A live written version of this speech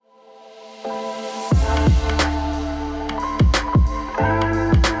Hi,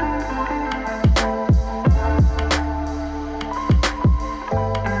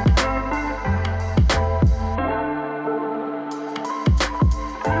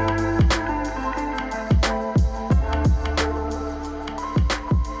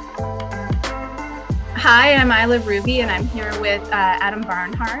 I'm Isla Ruby, and I'm here with Adam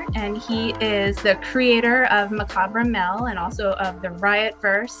Barnhardt, and he is the creator of Macabre and also of the Riot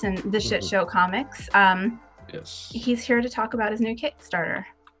Verse and the Shit Show comics. Yes. He's here to talk about his new Kickstarter.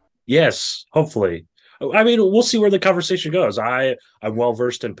 Yes, hopefully. I mean, we'll see where the conversation goes. I'm well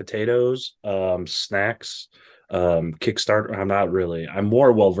versed in potatoes, snacks, Kickstarter. I'm not really. I'm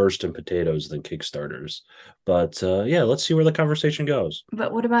more well versed in potatoes than Kickstarters. But yeah, let's see where the conversation goes.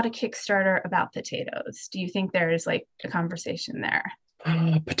 But what about a Kickstarter about potatoes? Do you think there's like a conversation there?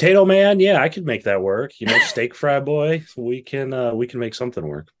 Potato Man, yeah, I could make that work. Steak fry boy, we can make something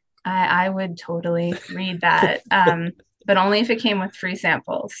work. I would totally read that, but only if it came with free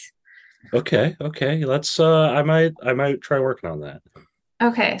samples. Okay. Let's I might try working on that.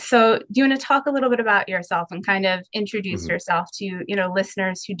 Okay, so do you want to talk a little bit about yourself and kind of introduce Mhm. yourself to,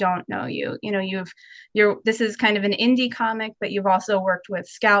 listeners who don't know you? You're this is kind of an indie comic, but you've also worked with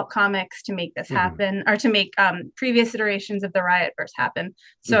Scout Comics to make this Mhm. happen or to make previous iterations of the Riotverse happen. Mhm.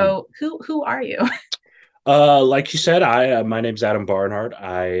 So who are you? Like you said, I my name's Adam Barnhardt.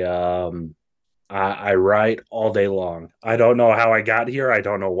 I write all day long. I don't know how I got here. I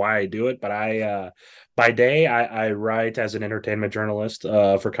don't know why I do it, but by day I write as an entertainment journalist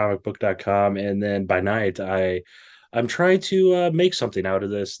for comicbook.com, and then by night I'm trying to make something out of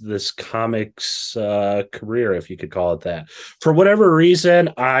this comics career, if you could call it that. For whatever reason,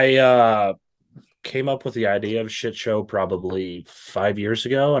 I came up with the idea of shit show probably 5 years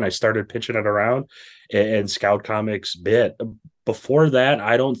ago, and I started pitching it around, and Scout Comics bit. Before that,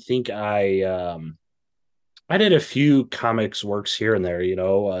 I don't think I did a few comics works here and there,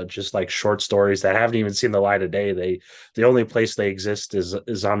 just like short stories that haven't even seen the light of day. The only place they exist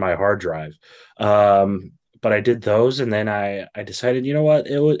is on my hard drive. But I did those, and then I decided, you know what,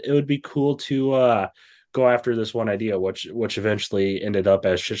 it would be cool to go after this one idea, which eventually ended up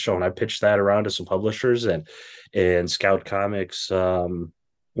as shit show. And I pitched that around to some publishers, and Scout Comics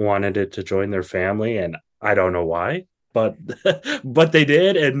wanted it to join their family, and I don't know why, but but they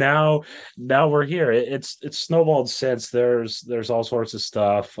did, and now we're here. It's snowballed since. There's all sorts of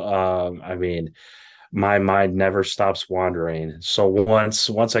stuff. I mean, my mind never stops wandering. So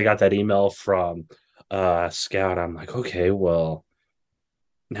once I got that email from Scout, I'm like, okay, well,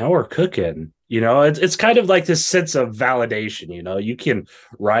 now we're cooking. It's kind of like this sense of validation. You can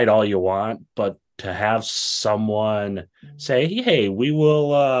write all you want, but to have someone say, hey, we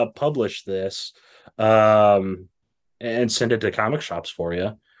will publish this, and send it to comic shops for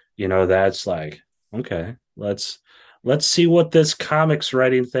you, that's like, okay, let's see what this comics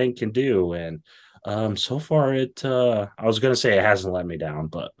writing thing can do. And so far, I was going to say it hasn't let me down,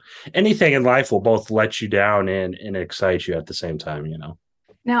 but anything in life will both let you down and excite you at the same time.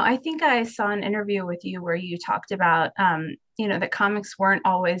 Now, I think I saw an interview with you where you talked about, that comics weren't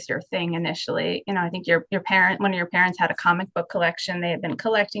always your thing initially. I think one of your parents had a comic book collection they had been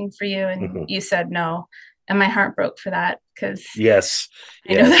collecting for you, and Mhm. you said no. And my heart broke for that because Yes,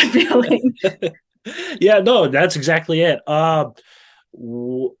 I know that yes. feeling. Yeah, no, that's exactly it.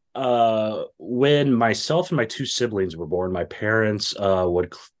 When myself and my two siblings were born, my parents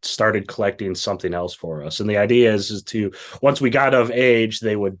started collecting something else for us, and the idea is to, once we got of age,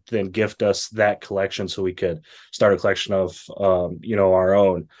 they would then gift us that collection so we could start a collection of our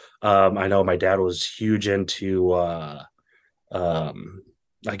own. I know my dad was huge into um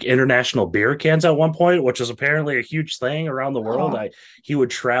like international beer cans at one point, which was apparently a huge thing around the world. Oh, He would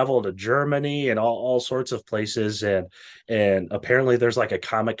travel to Germany and all sorts of places, and apparently there's like a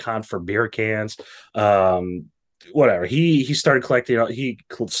Comic Con for beer cans. Whatever. He started collecting. He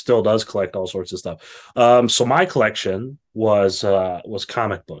still does collect all sorts of stuff. So my collection was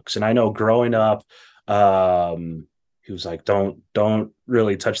comic books, and I know growing up, he was like, don't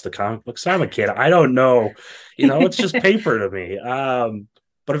really touch the comic books. I'm a kid. I don't know, it's just paper to me.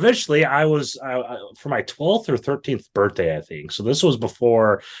 But eventually for my 12th or 13th birthday, I think. So this was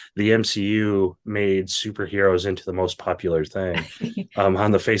before the MCU made superheroes into the most popular thing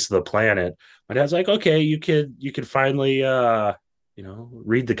on the face of the planet. My dad's like, okay, you could finally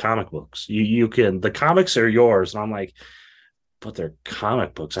read the comic books. You can, the comics are yours. And I'm like, but they're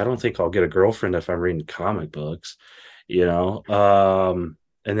comic books. I don't think I'll get a girlfriend if I'm reading comic books, you know.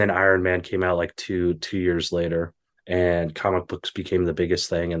 And then Iron Man came out like two years later, and comic books became the biggest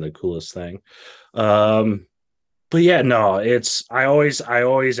thing and the coolest thing. Um, but yeah, no, it's I always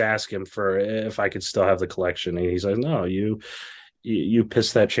ask him for if I could still have the collection, and he's like, no, you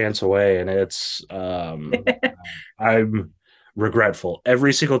pissed that chance away, and it's I'm regretful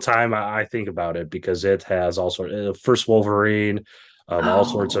every single time I think about it because it has all sorts first Wolverine, all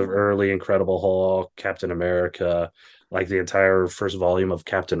sorts of Oh, early Incredible Hulk, Captain America, like the entire first volume of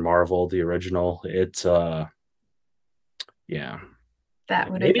Captain Marvel, the original. Yeah, that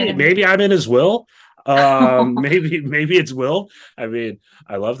yeah, would have been. maybe I'm in his will. Maybe it's will. I mean,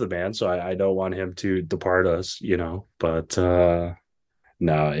 I love the man, so I don't want him to depart us, but no,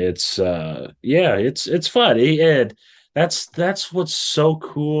 it's yeah, it's fun. And that's what's so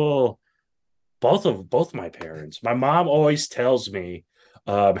cool. Both my parents. My mom always tells me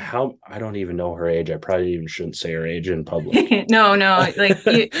how I don't even know her age. I probably even shouldn't say her age in public. No, no, like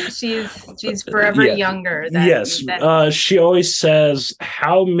she's forever Yeah. younger Yes. than She always says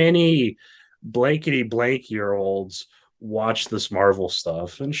how many blankety blank year olds watch this Marvel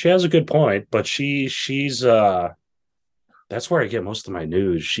stuff. And she has a good point, but she's that's where I get most of my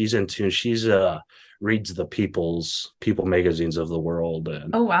news. She's into she's reads the people magazines of the world,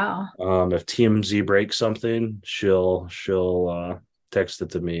 and oh wow. if TMZ breaks something, she'll text it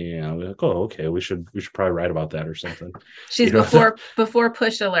to me, and I'll be like, oh, okay, we should probably write about that or something. She's You know, before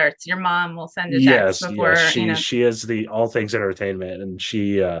push alerts. Your mom will send a text yes, before, she is the all things entertainment, and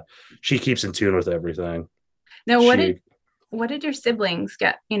she keeps in tune with everything. Now She what did your siblings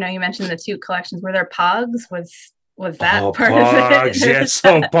get? You mentioned the two collections. Were there pogs? Was that Oh, part of Pogs. it? Yes.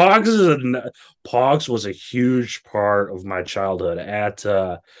 So Pogs was a huge part of my childhood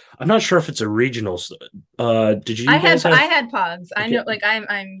I'm not sure if it's a regional did you guys I have had pogs. I okay, know, like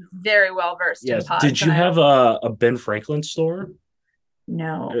I'm very well versed in yes. pogs, Did and you I have a Ben Franklin store?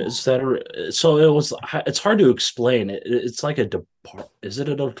 no. Is that so it was it's hard to explain. It's like a is it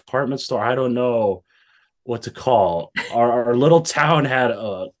a department store? I don't know what to call. Our little town had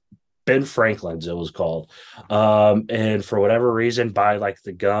a Ben Franklin's, it was called. And for whatever reason, by like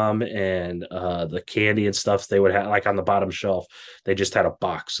the gum and the candy and stuff, they would have like on the bottom shelf, they just had a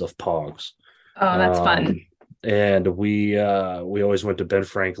box of Pogs. Oh, that's fun. And we always went to Ben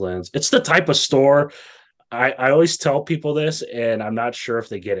Franklin's. It's the type of store I always tell people this, and I'm not sure if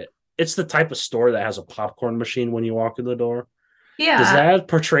they get it. It's the type of store that has a popcorn machine when you walk in the door. Does Yeah. that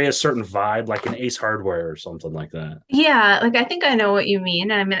portray a certain vibe, like an Ace Hardware or something like that? Yeah, like I think I know what you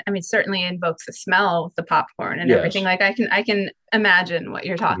mean. I mean, certainly invokes the smell of the popcorn and everything. Yes. Like I can imagine what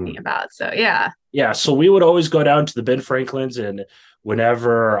you're talking Mhm. about. So yeah. Yeah, so we would always go down to the Ben Franklins, and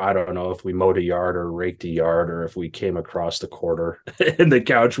whenever I don't know if we mowed a yard or raked a yard or if we came across the quarter in the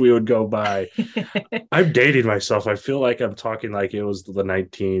couch, we would go by. I'm dating myself. I feel like I'm talking like it was the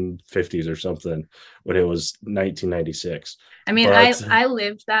 1950s or something when it was 1996. I mean, But I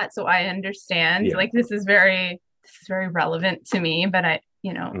lived that, so I understand. yeah. Like this is very relevant to me, but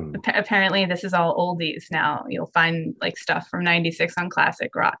Mm. apparently this is all oldies now. You'll find like stuff from 96 on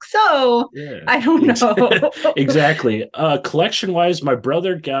classic rock. So, Yeah, I don't know. exactly. Collection wise, my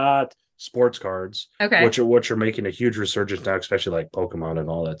brother got sports cards, Okay. which are making a huge resurgence now, especially like Pokemon and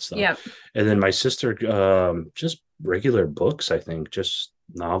all that stuff. Yep. And then my sister, just regular books, I think, just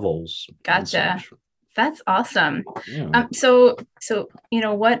novels and Gotcha. such. That's awesome. Yeah. So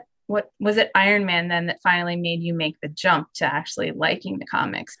what was it Iron Man then that finally made you make the jump to actually liking the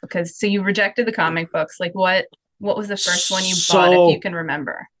comics? Because so you rejected the comic books. Like what was the first one you bought if you So can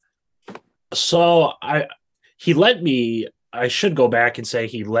remember? so he let me. I should go back and say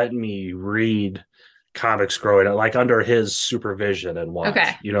he let me read comics growing up, like under his supervision and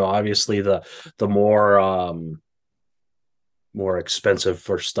Okay. watch. Obviously the more expensive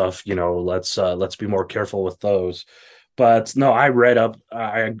for stuff, let's be more careful with those. But no, I read up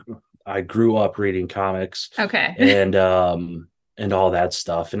I grew up reading comics Okay. and all that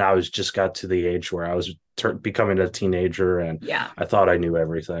stuff, and I was just got to the age where I was becoming a teenager, and Yeah. I thought I knew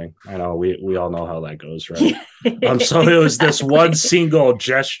everything. I know we all know how that goes, right? So it was this one Exactly. single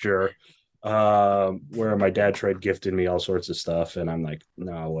gesture where my dad tried gifting me all sorts of stuff, and I'm like,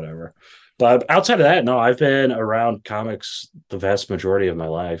 no, whatever. But outside of that, no, I've been around comics the vast majority of my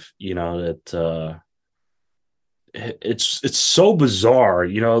life. It's so bizarre,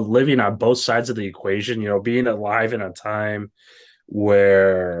 living on both sides of the equation. Being alive in a time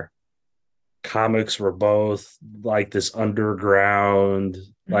where comics were both like this underground,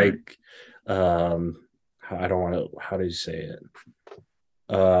 Mhm. like I don't want to. How do you say it?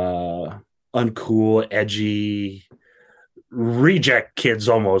 Uh, Uncool, edgy reject kids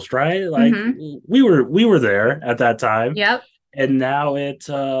almost, right? Like Mhm. we were there at that time, Yep. and now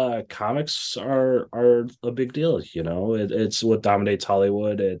comics are a big deal. It's what dominates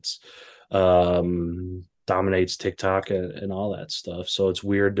Hollywood. It's dominates TikTok and all that stuff. So it's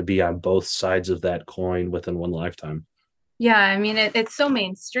weird to be on both sides of that coin within one lifetime. Yeah, I mean it's so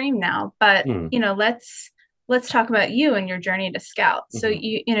mainstream now, but Mm, let's talk about you and your journey to Scout. So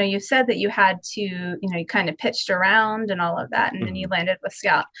mhm, you said that you had to, you kind of pitched around and all of that, and then you mhm. landed with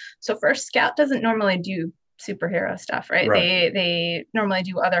Scout. So first, Scout doesn't normally do superhero stuff, right? Right. They normally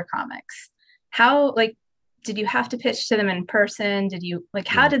do other comics. How like did you have to pitch to them in person? Did you like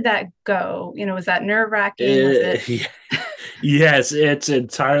how Mm. did that go? Was that nerve-wracking? Was it Yes, it's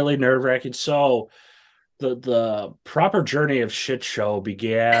entirely nerve wracking. So the proper journey of shit show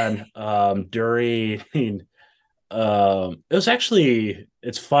began during it was actually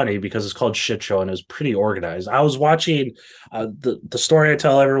it's funny because it's called shit show and it was pretty organized. I was watching the story I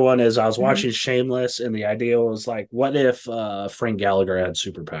tell everyone is I was mm-hmm, watching Shameless and the idea was like what if Frank Gallagher had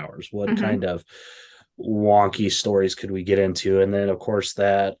superpowers? What mm-hmm, kind of wonky stories could we get into? And then of course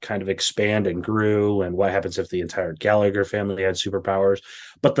that kind of expanded and grew and what happens if the entire Gallagher family had superpowers.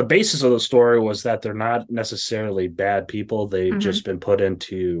 But the basis of the story was that they're not necessarily bad people. They've mm-hmm, just been put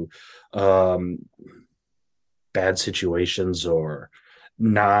into um bad situations or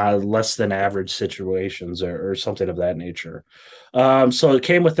not less than average situations or something of that nature. So it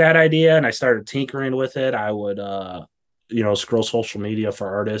came with that idea and I started tinkering with it. I would scroll social media for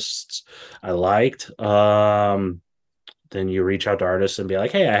artists I liked. Then you reach out to artists and be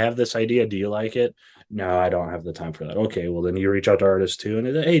like, hey, I have this idea. Do you like it? No, I don't have the time for that. Okay, well, then you reach out to artists too. And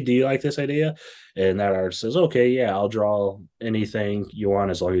hey, do you like this idea? And that artist says, okay, yeah, I'll draw anything you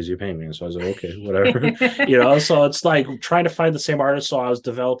want as long as you pay me. And so I was like, okay, whatever. So it's like trying to find the same artist. So I was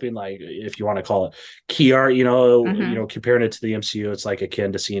developing, like, if you want to call it key art, mm-hmm, comparing it to the MCU, it's like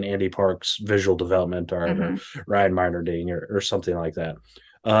akin to seeing Andy Park's visual development art or mm-hmm. Ryan Meinerding or something like that.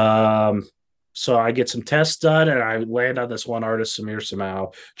 Um, so I get some tests done and I land on this one artist, Samir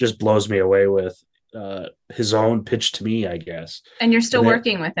Samau, just blows me away with his own pitch to me, I guess. And you're And still then,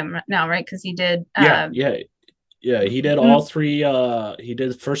 working with him now, right? Because he did yeah, yeah, yeah. He did all m- three. He did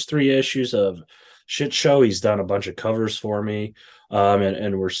the first three issues of Shit Show. He's done a bunch of covers for me,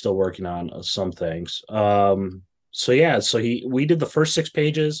 and we're still working on some things. So yeah, we did the first 6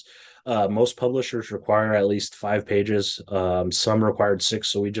 pages. Most publishers require at least 5 pages. Some required six,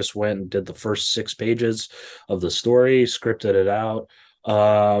 so we just went and did the first 6 pages of the story, scripted it out,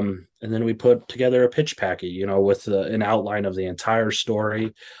 and then we put together a pitch packet, with an outline of the entire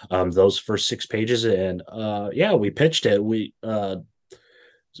story, those first 6 pages, and yeah, we pitched it. We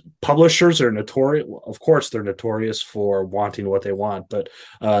Publishers are notorious. Of course, they're notorious for wanting what they want, but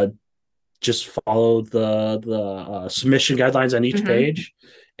uh, just follow the submission guidelines on each mhm. page.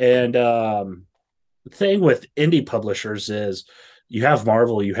 And the thing with indie publishers is you have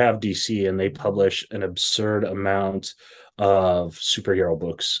Marvel, you have DC, and they publish an absurd amount of superhero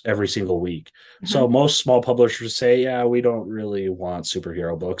books every single week. So Mhm. most small publishers say, yeah, we don't really want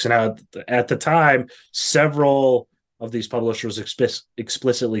superhero books. And at the time, several of these publishers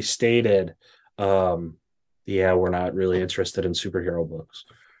explicitly stated, yeah, we're not really interested in superhero books.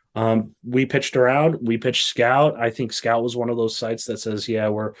 We pitched around. We pitched Scout. I think Scout was one of those sites that says, "Yeah,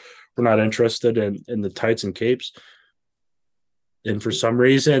 we're not interested in the tights and capes." And for some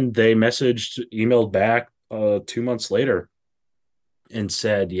reason, they emailed back 2 months later and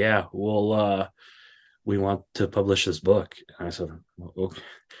said, "Yeah, we want to publish this book." And I said, "Okay,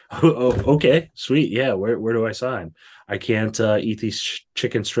 okay, sweet, yeah. Where do I sign? I can't eat these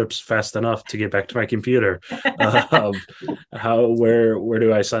chicken strips fast enough to get back to my computer. Um, where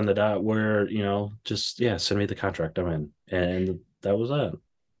do I sign the dot? Where just yeah, send me the contract. I'm in." And that was that.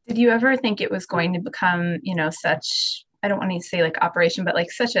 Did you ever think it was going to become, such, I don't want to say like operation, but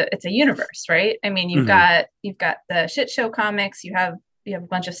like such a it's a universe, right? I mean, Mm-hmm. you've got the shit show comics, you have a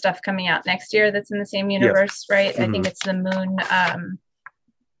bunch of stuff coming out next year that's in the same Yeah. universe, right? I think Mm-hmm. it's the Moon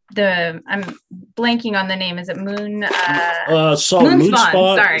the I'm blanking on the name. Is it So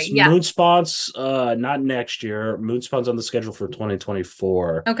Moonspawn? Sorry. Yes. Moonspawn's not next year. Moonspawn's on the schedule for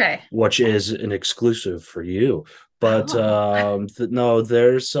 2024, Okay. which is an exclusive for you. But Oh. no,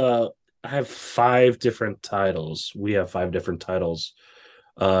 there's I have 5 different titles. We have 5 different titles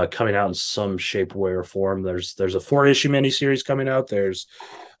coming out in some shape, way, or form. There's a 4 issue miniseries coming out. There's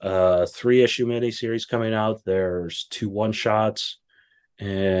 3 issue miniseries coming out. There's 2 1 shots,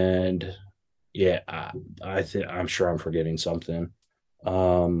 and yeah, I think I'm sure I'm forgetting something.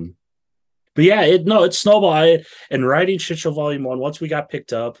 Um, but yeah, it snowballed. And writing Shit Show Volume One. Once we got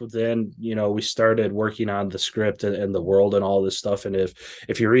picked up, then we started working on the script and the world and all this stuff. And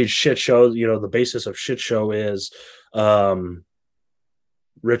if you read Shit Show, the basis of Shit Show is um,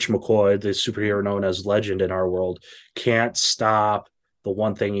 Rich McCoy, the superhero known as Legend in our world, can't stop the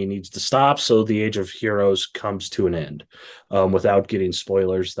one thing he needs to stop. So the Age of Heroes comes to an end. Without getting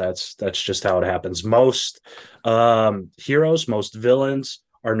spoilers, that's just how it happens. Most heroes, most villains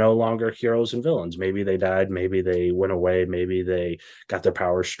are no longer heroes and villains. Maybe they died, maybe they went away, maybe they got their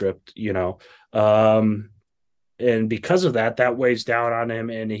power stripped, you know. And because of that, that weighs down on him,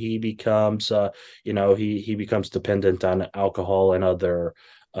 and he becomes, he becomes dependent on alcohol and other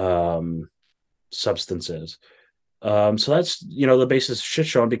um, substances. So that's the basis of shit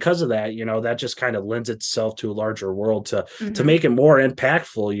show, and because of that, that just kind of lends itself to a larger world to Hmm. make it more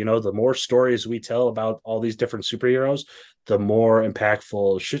impactful. The more stories we tell about all these different superheroes, the more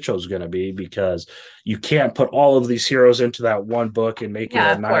impactful shit show is going to be, because you can't put all of these heroes into that one book and make it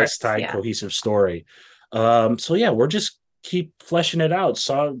Yeah, a of nice, course. tight, Yeah. cohesive story. So yeah, we're just keep fleshing it out.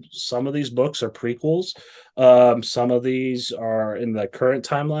 Some of these books are prequels. Some of these are in the current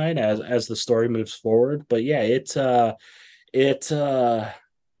timeline as the story moves forward. But yeah, it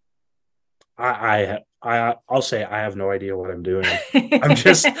I'll say I have no idea what I'm doing. I'm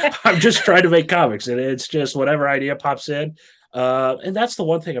just I'm just trying to make comics, and it's just whatever idea pops in. And that's the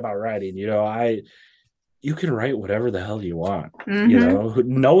one thing about writing. You can write whatever the hell you want. Hmm.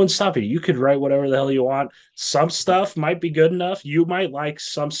 No one's stopping you. You could write whatever the hell you want. Some stuff might be good enough. You might like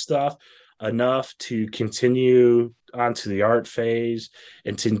some stuff enough to continue onto the art phase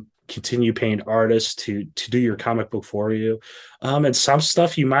and to continue paying artists to do your comic book for you. And some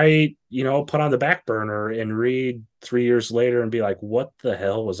stuff you might, put on the back burner and read 3 years later and be like, what the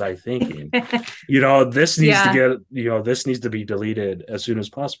hell was I thinking? This needs to Yeah. get, this needs to be deleted as soon as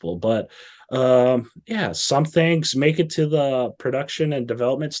possible. But yeah, some things make it to the production and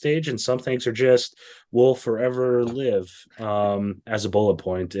development stage, and some things are just will forever live as a bullet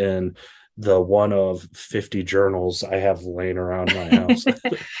point in the one of 50 journals I have laying around my house.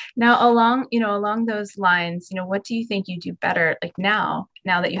 Now, along those lines, what do you think you do better, like now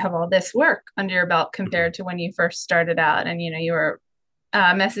that you have all this work under your belt compared to when you first started out and, you were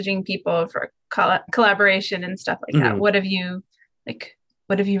messaging people for collaboration and stuff like that? Mhm. Like,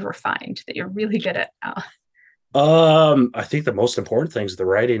 what have you refined that you're really good at now? I think the most important thing is the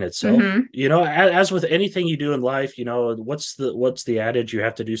writing itself. Mm-hmm. As with anything you do in life, what's the adage? You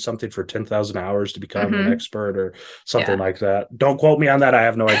have to do something for 10,000 hours to become an Mm-hmm. expert or something Yeah. like that. Don't quote me on that. I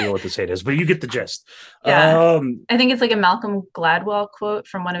have no idea what the saying is, but you get the gist. Yeah. Um, I think it's like a Malcolm Gladwell quote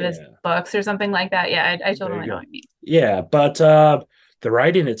from one of his yeah, books or something like that. Yeah, I there you totally know go. what you mean. Yeah, but the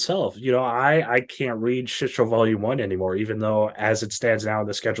writing itself, I can't read Shit Show Volume One anymore, even though as it stands now in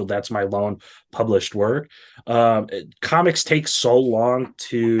the schedule, that's my lone published work. Comics take so long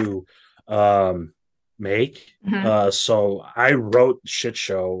to um make. Mm-hmm. So I wrote Shit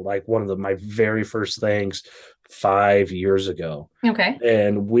Show, like one of my very first things, 5 years ago, Okay.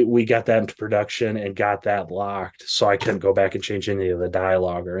 and we got that into production and got that locked, so I couldn't go back and change any of the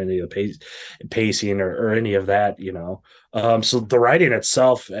dialogue or any of the pacing or any of that. So the writing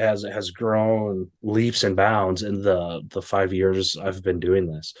itself has grown leaps and bounds in the 5 years I've been doing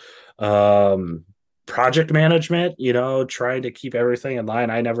this. um Project management, trying to keep everything in line.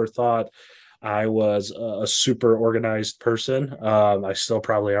 I never thought I was a super organized person. I still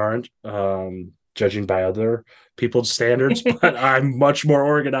probably aren't, judging by other people's standards, but I'm much more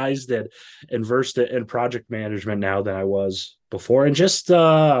organized and versed in project management now than I was before. And just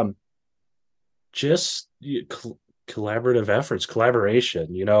collaborative efforts,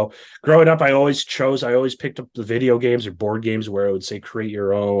 collaboration. Growing up, I always picked up the video games or board games where it would say create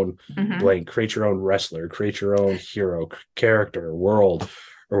your own Mm-hmm. blank, create your own wrestler, create your own hero, character, world,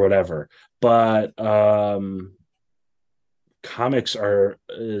 or whatever. But comics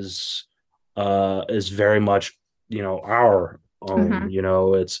is very much our own.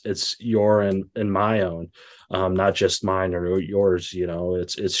 Mm-hmm. It's your and my own, not just mine or yours.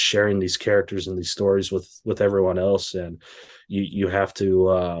 It's sharing these characters and these stories with everyone else, and you have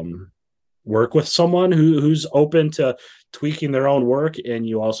to work with someone who's open to tweaking their own work, and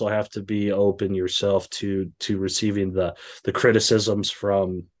you also have to be open yourself to receiving the criticisms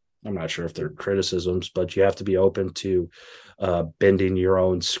from. I'm not sure if they're criticisms, but you have to be open to bending your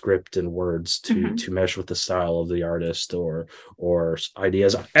own script and words to Mm-hmm. to mesh with the style of the artist or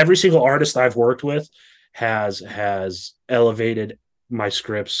ideas. Every single artist I've worked with has elevated my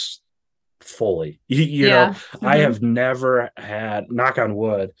scripts fully. Yeah. I Mm-hmm. have never had, knock on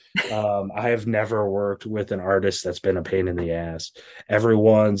wood, I have never worked with an artist that's been a pain in the ass.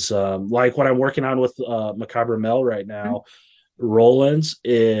 Everyone's like what I'm working on with Macabre Mel right now. Rollins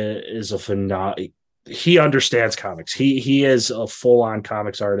is a phenomenal. He understands comics. He is a full on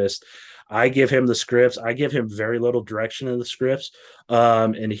comics artist. I give him the scripts. I give him very little direction in the scripts.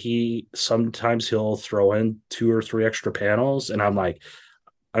 And he sometimes he'll throw in two or three extra panels, and I'm like,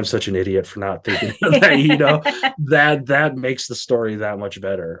 I'm such an idiot for not thinking of that. That makes the story that much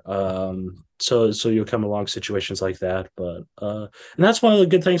better. So you'll come along situations like that, but and that's one of the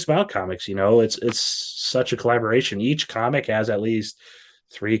good things about comics. It's such a collaboration. Each comic has at least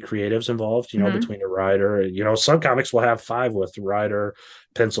three creatives involved. Hmm. Between a writer. Some comics will have five with writer,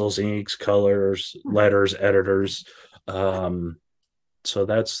 pencils, inks, colors, letters, editors. Um, so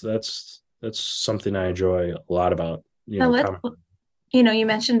that's something I enjoy a lot about Now let comic. you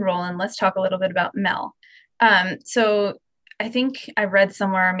mentioned Roland. Let's talk a little bit about Mel. So I think I read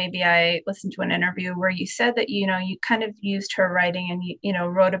somewhere, maybe I listened to an interview where you said that you kind of used her writing and you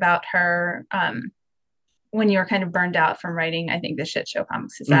wrote about her when you were kind of burned out from writing. I think the shit show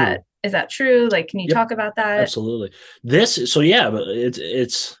comics Mhm. is that true? Like, can you Yep, talk about that? absolutely. This so yeah, but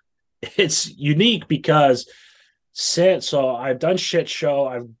it's unique because so I've done shit show.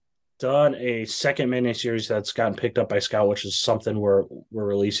 I've done a second miniseries that's gotten picked up by Scout, which is something we're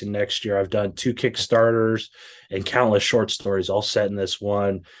releasing next year. I've done two Kickstarters and countless short stories, all set in this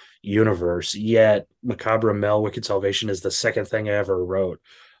one universe. Yet Macabre Mel Wicked Salvation is the second thing I ever wrote.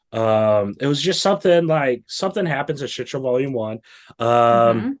 It was just something happens at Shit Show Volume One.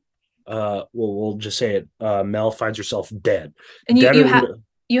 Um, Mm-hmm. we'll just say it. Mel finds herself dead, And you deader you than have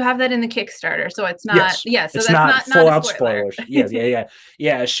you have that in the Kickstarter, so it's not, yes. yeah, so It's that's not not full a out spoiler. spoilers.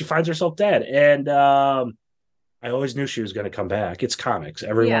 Yeah. She finds herself dead, and I always knew she was going to come back. It's comics;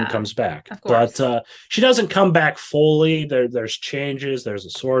 everyone Yeah, comes back, of but course. she doesn't come back fully. There's changes. There's a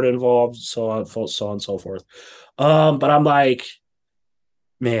sword involved, so on and so forth. But I'm like,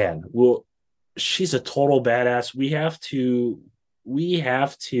 man, well, she's a total badass. We have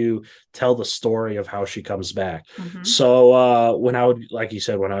to tell the story of how she comes back. Mm-hmm. So when I would, like you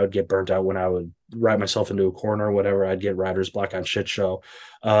said, when I would get burnt out, when I would write myself into a corner or whatever, I'd get writer's block on shit show.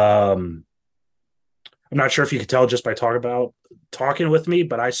 um I'm not sure if you could tell just by talking with me,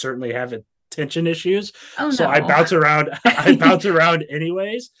 but I certainly have attention issues. Oh So I no. bounce around. I bounce around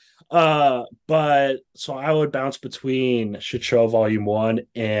anyways. But so I would bounce between Shit Show Volume One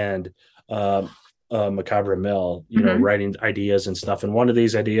and um, Macabre Mill, Hmm. writing ideas and stuff. And one of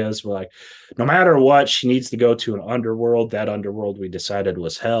these ideas were like, no matter what, she needs to go to an underworld. That underworld we decided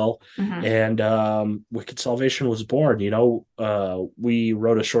was hell. Hmm. And Wicked Salvation was born. We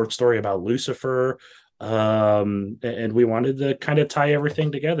wrote a short story about Lucifer, and we wanted to kind of tie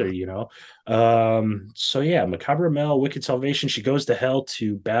everything together. So yeah, Macabre Mel, Wicked Salvation, she goes to hell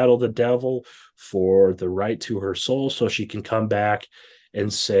to battle the devil for the right to her soul so she can come back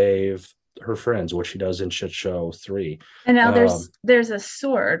and save her friends, what she does in Shit Show 3. And now um there's a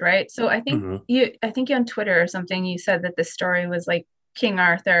sword, right? So mhm, I think you on Twitter or something you said that the story was like King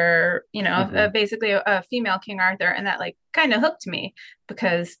Arthur, mhm, basically a female King Arthur, and that like kind of hooked me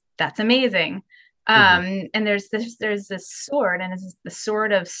because that's amazing. mhm. And there's this sword, and it's the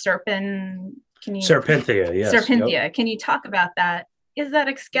sword of Serpent. Can you Serpenthea, yes, yep. Serpentia? Can you talk about that? Is that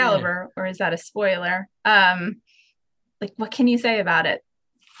Yeah, Excalibur or is that a spoiler? Like what can you say about it?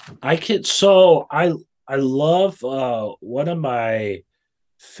 I love one of my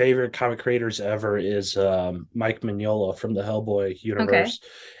favorite comic creators ever is Mike Mignola from the Hellboy Okay. universe.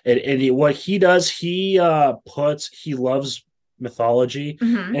 What he does, he loves mythology.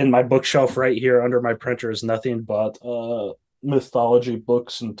 Hmm. And my bookshelf right here under my printer is nothing but mythology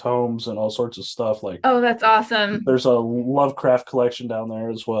books and tomes and all sorts of stuff. Like Oh, that's awesome. there's a Lovecraft collection down there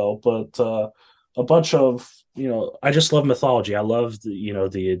as well, but a bunch of I just love mythology. I love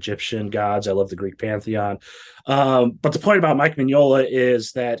the Egyptian gods. I love the Greek pantheon. But the point about Mike Mignola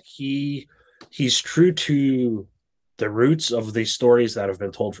is that he's true to the roots of these stories that have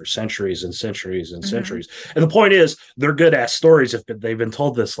been told for centuries and centuries and Hmm. centuries. And the point is, they're good ass stories if they've been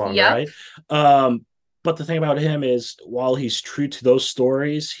told this long, Yep. right? But the thing about him is, while he's true to those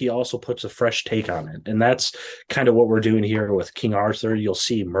stories, he also puts a fresh take on it. And that's kind of what we're doing here with King Arthur. You'll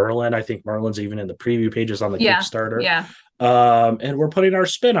see Merlin. I think Merlin's even in the preview pages on the Yeah. Kickstarter. Yeah. And we're putting our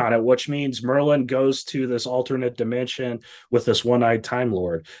spin on it, which means Merlin goes to this alternate dimension with this one-eyed Time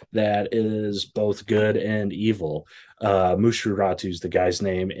Lord that is both good and evil. Mushru Ratu's the guy's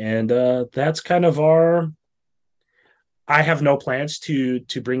name. And that's kind of our I have no plans to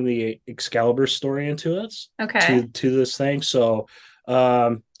bring the Excalibur story into us Okay. to this thing. So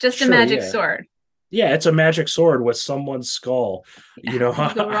Just a sure, magic yeah. sword. Yeah, it's a magic sword with someone's skull, How do you go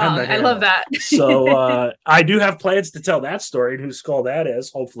on wrong? the I love handle. that. So I do have plans to tell that story and whose skull that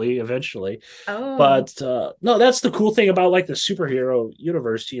is, hopefully, eventually. Oh. But no, that's the cool thing about like the superhero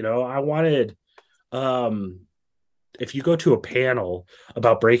universe. I wanted um if you go to a panel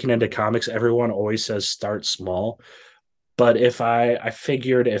about breaking into comics, everyone always says start small. But if I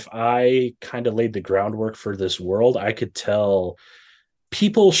figured if I kind of laid the groundwork for this world, I could tell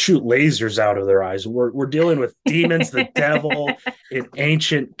people shoot lasers out of their eyes. We're dealing with demons, the devil, an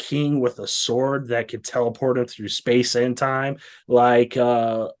ancient king with a sword that can teleport him through space and time. Like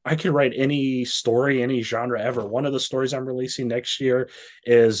I could write any story, any genre ever. One of the stories I'm releasing next year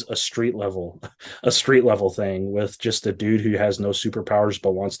is a street level thing with just a dude who has no superpowers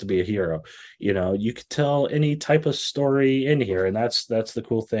but wants to be a hero. You know, you could tell any type of story in here, and that's the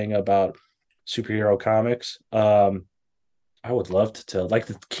cool thing about superhero comics. I would love to tell like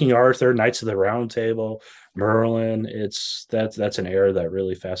the King Arthur, Knights of the Round Table, Merlin. It's that's an era that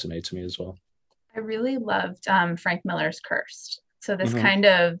really fascinates me as well. I really loved Frank Miller's Cursed. So this Mm-hmm. kind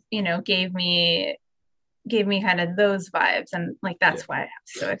of, gave me kind of those vibes, and like Yeah, that's why I'm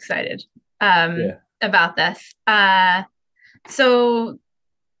so excited yeah. about this. So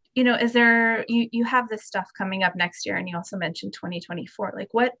is there you have this stuff coming up next year, and you also mentioned 2024.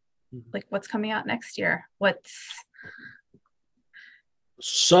 What's coming out next year? What's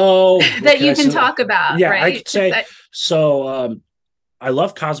So what that can I you can say? talk about, Yeah, I right? could say so. I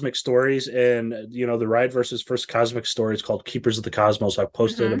love cosmic stories, and the Ride versus First cosmic story is called Keepers of the Cosmos. I've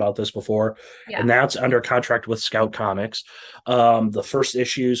posted Mhm. about this before, Yeah. and that's under contract with Scout Comics. The first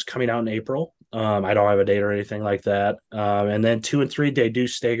issue's coming out in April. I don't have a date or anything like that. And then 2 and 3, they do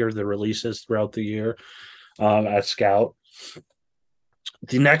stagger the releases throughout the year at Scout.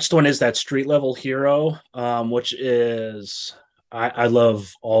 The next one is that street level hero, which is I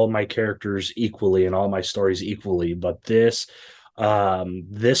love all my characters equally and all my stories equally, but this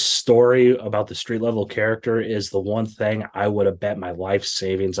story about the street level character is the one thing I would have bet my life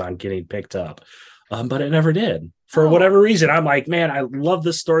savings on getting picked up. But it never did. For Oh, whatever reason, I'm like, man, I love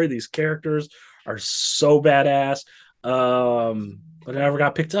this story. These characters are so badass. But it never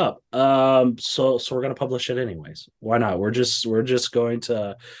got picked up. So we're gonna publish it anyways. Why not? We're just going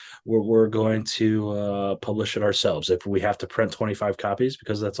to we're going to publish it ourselves. If we have to print 25 copies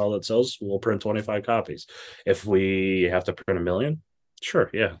because that's all it sells, we'll print 25 copies. If we have to print a million,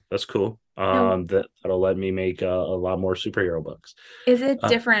 sure, yeah, that's cool. now That'll let me make a lot more superhero books. is it Uh,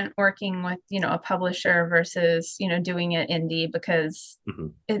 different working with, a publisher versus, doing it indie? Because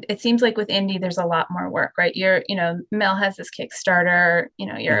mhm, it seems like with indie, there's a lot more work, right? Mel has this Kickstarter,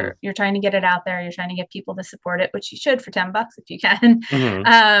 mhm, you're trying to get it out there. You're trying to get people to support it, which you should for $10 if you can. mhm.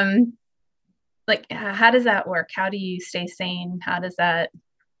 Um, like, how does that work? How do you stay sane? How does that?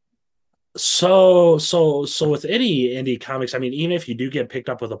 So with any indie comics, I mean, even if you do get picked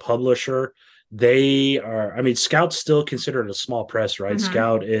up with a publisher, they are, I mean, Scout's still considered a small press, right? Mhm.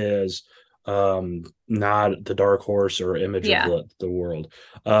 Scout is not the Dark Horse or Image of Yeah. the world.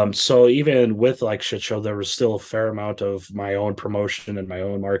 So even with like shit show, there was still a fair amount of my own promotion and my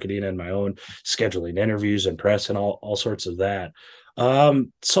own marketing and my own scheduling interviews and press and all sorts of that.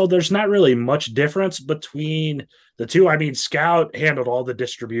 So there's not really much difference between the two. I mean, Scout handled all the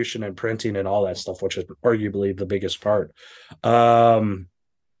distribution and printing and all that stuff, which is arguably the biggest part. Um,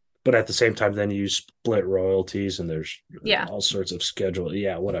 but at the same time, then you split royalties and there's Yeah. all sorts of schedule.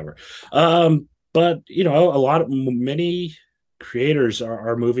 Yeah, whatever. But a lot of many creators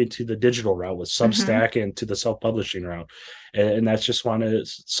are moving to the digital route with Hmm. Substack and to the self-publishing route, and that's just wanted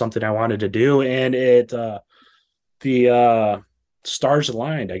something I wanted to do, and the stars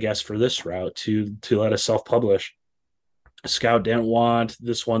aligned, I guess, for this route to let us self-publish. Scout didn't want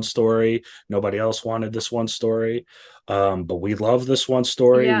this one story. Nobody else wanted this one story. But we love this one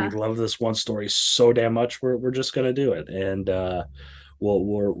story. We Yeah. love this one story so damn much. We're just gonna do it, and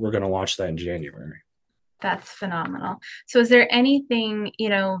we're gonna launch that in January. That's phenomenal. So, is there anything,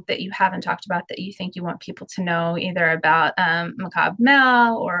 that you haven't talked about that you think you want people to know, either about Macabre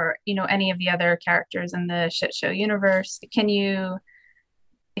Mel or, any of the other characters in the shit show universe?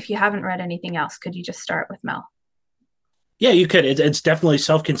 If you haven't read anything else, could you just start with Mel? Yeah, you could. It's definitely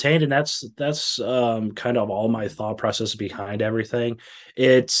self-contained, and that's kind of all my thought process behind everything.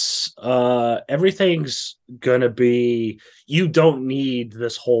 It's everything's gonna be. You don't need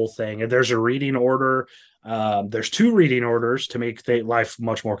this whole thing. And there's a reading order. There's two reading orders to make life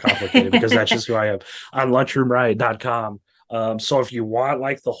much more complicated because that's just who I am on lunchroomriot.com. So if you want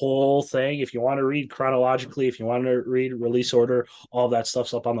like the whole thing, if you want to read chronologically, if you want to read release order, all that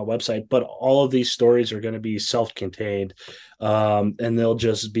stuff's up on the website. But all of these stories are going to be self-contained, and they'll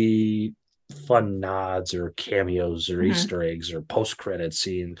just be fun nods or cameos or Mhm. Easter eggs or post-credit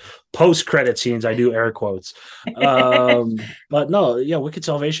scenes. Post-credit scenes, I do air quotes. But no, yeah, Wicked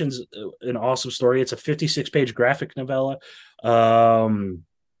Salvation's an awesome story. It's a 56-page graphic novella. Um,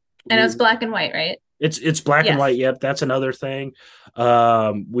 And it was black and white, right? It's black and white. Yes. Yep, that's another thing.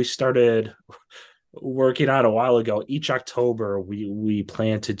 We started working on a while ago. Each October, we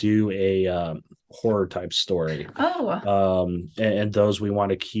plan to do a horror type story. Oh, And those we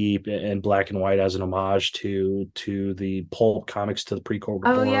want to keep in black and white as an homage to the pulp comics, to the pre-Cold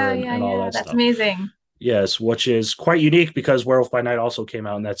oh War, yeah, and yeah, all yeah. that That's stuff. amazing. Yes, which is quite unique because Werewolf by Night also came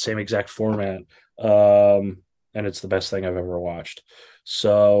out in that same exact format. Um, and it's the best thing I've ever watched.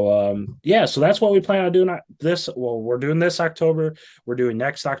 So yeah, so that's what we plan on doing this. Well, we're doing this October. We're doing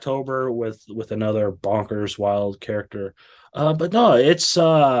next October with another bonkers wild character. But no, it's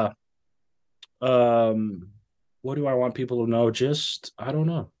um what do I want people to know? Just I don't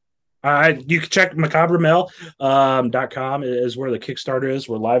know. You can check macabremel.com is where the Kickstarter is.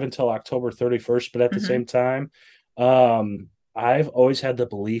 We're live until October 31st, but at the Hmm. same time, I've always had the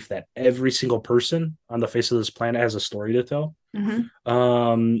belief that every single person on the face of this planet has a story to tell. Hmm.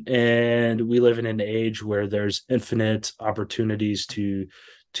 And we live in an age where there's infinite opportunities to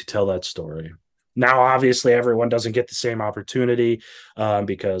tell that story. Now, obviously, everyone doesn't get the same opportunity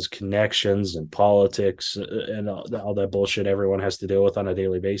because connections and politics and all that bullshit everyone has to deal with on a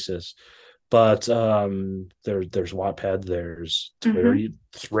daily basis. But there's Wattpad, there's Twitter, Hmm.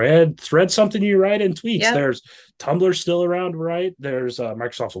 thread something you write in tweets. Yep. There's Tumblr still around, right? There's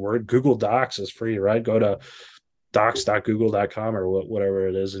Microsoft Word, Google Docs is free, right? Go to docs.google.com or whatever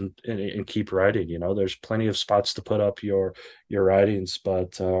it is and keep writing. There's plenty of spots to put up your writings,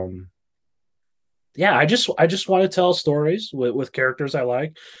 but yeah, I just want to tell stories with characters I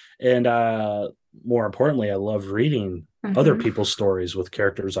like, and more importantly, I love reading other Hmm. people's stories with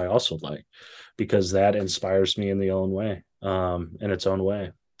characters I also like, because that inspires me in the own way, in its own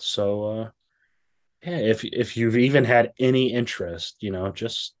way. So yeah, if you've even had any interest,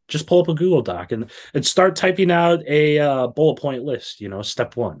 just pull up a Google Doc and start typing out a bullet point list.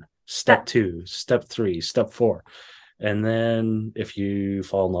 Step one, step That two, step three, step four, and then if you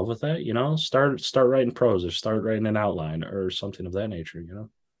fall in love with that, start writing prose or start writing an outline or something of that nature.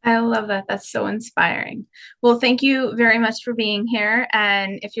 I love that. That's so inspiring. Well, thank you very much for being here.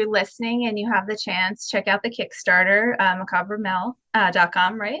 And if you're listening and you have the chance, check out the Kickstarter,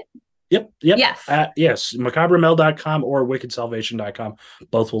 macabremel.com, right? Yep, yep. Yes. Yes, macabremel.com or wickedsalvation.com.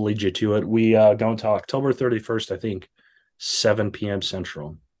 Both will lead you to it. We go until October 31st, I think, 7 p.m.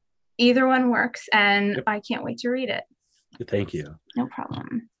 Central. Either one works, and Yep. I can't wait to read it. Thank you. No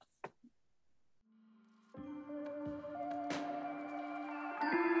problem.